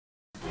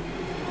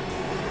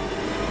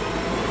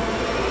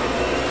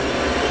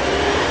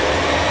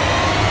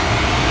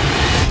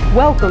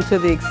Welcome to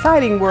the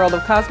exciting world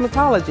of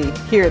cosmetology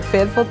here at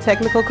Fayetteville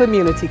Technical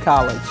Community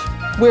College,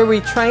 where we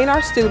train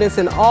our students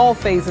in all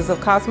phases of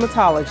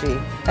cosmetology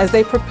as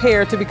they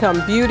prepare to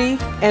become beauty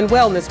and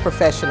wellness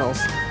professionals.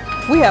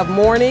 We have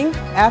morning,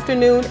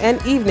 afternoon, and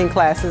evening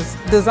classes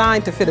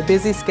designed to fit a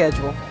busy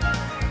schedule.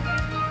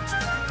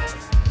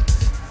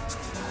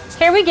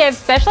 Here we give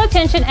special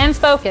attention and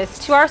focus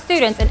to our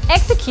students in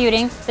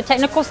executing the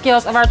technical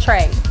skills of our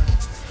trade.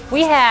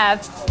 We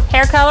have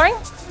hair coloring,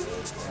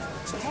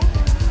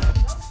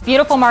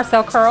 beautiful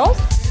Marcel curls,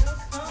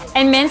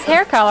 and men's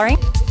hair coloring.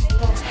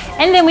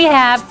 And then we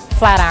have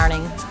flat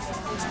ironing.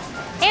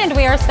 And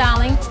we are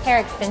styling hair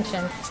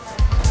extensions.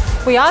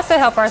 We also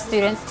help our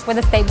students with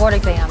a state board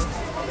exam.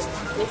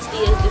 Miss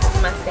Diaz, this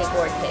is my state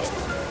board test.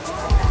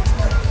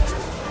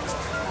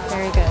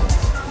 Very good.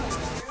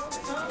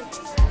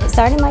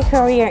 Starting my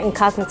career in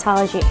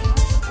cosmetology,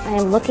 I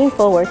am looking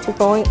forward to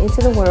going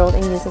into the world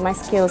and using my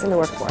skills in the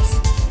workforce.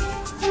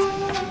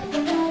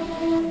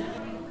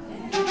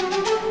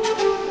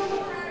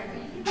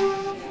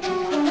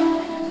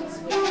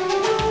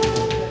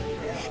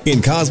 In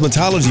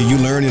cosmetology, you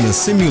learn in a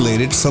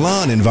simulated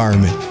salon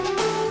environment,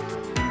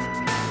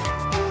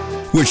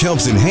 which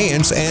helps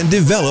enhance and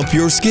develop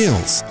your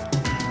skills.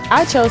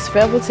 I chose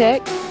Fayetteville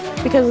Tech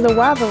because of the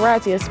wide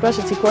variety of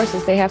specialty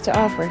courses they have to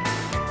offer.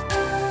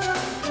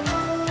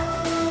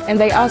 And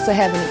they also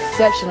have an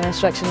exceptional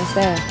instructional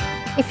staff.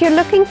 If you're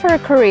looking for a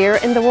career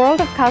in the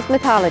world of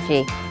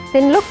cosmetology,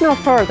 then look no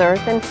further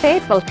than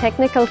Fayetteville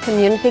Technical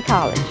Community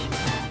College.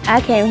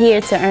 I came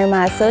here to earn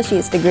my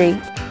associate's degree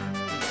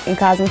in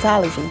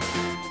cosmetology.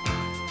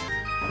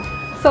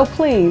 So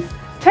please,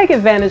 take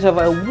advantage of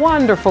a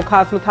wonderful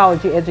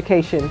cosmetology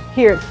education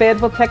here at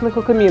Fayetteville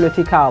Technical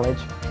Community College.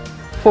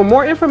 For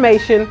more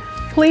information,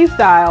 please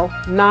dial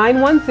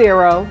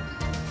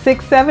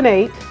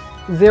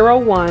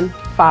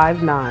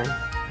 910-678-0159.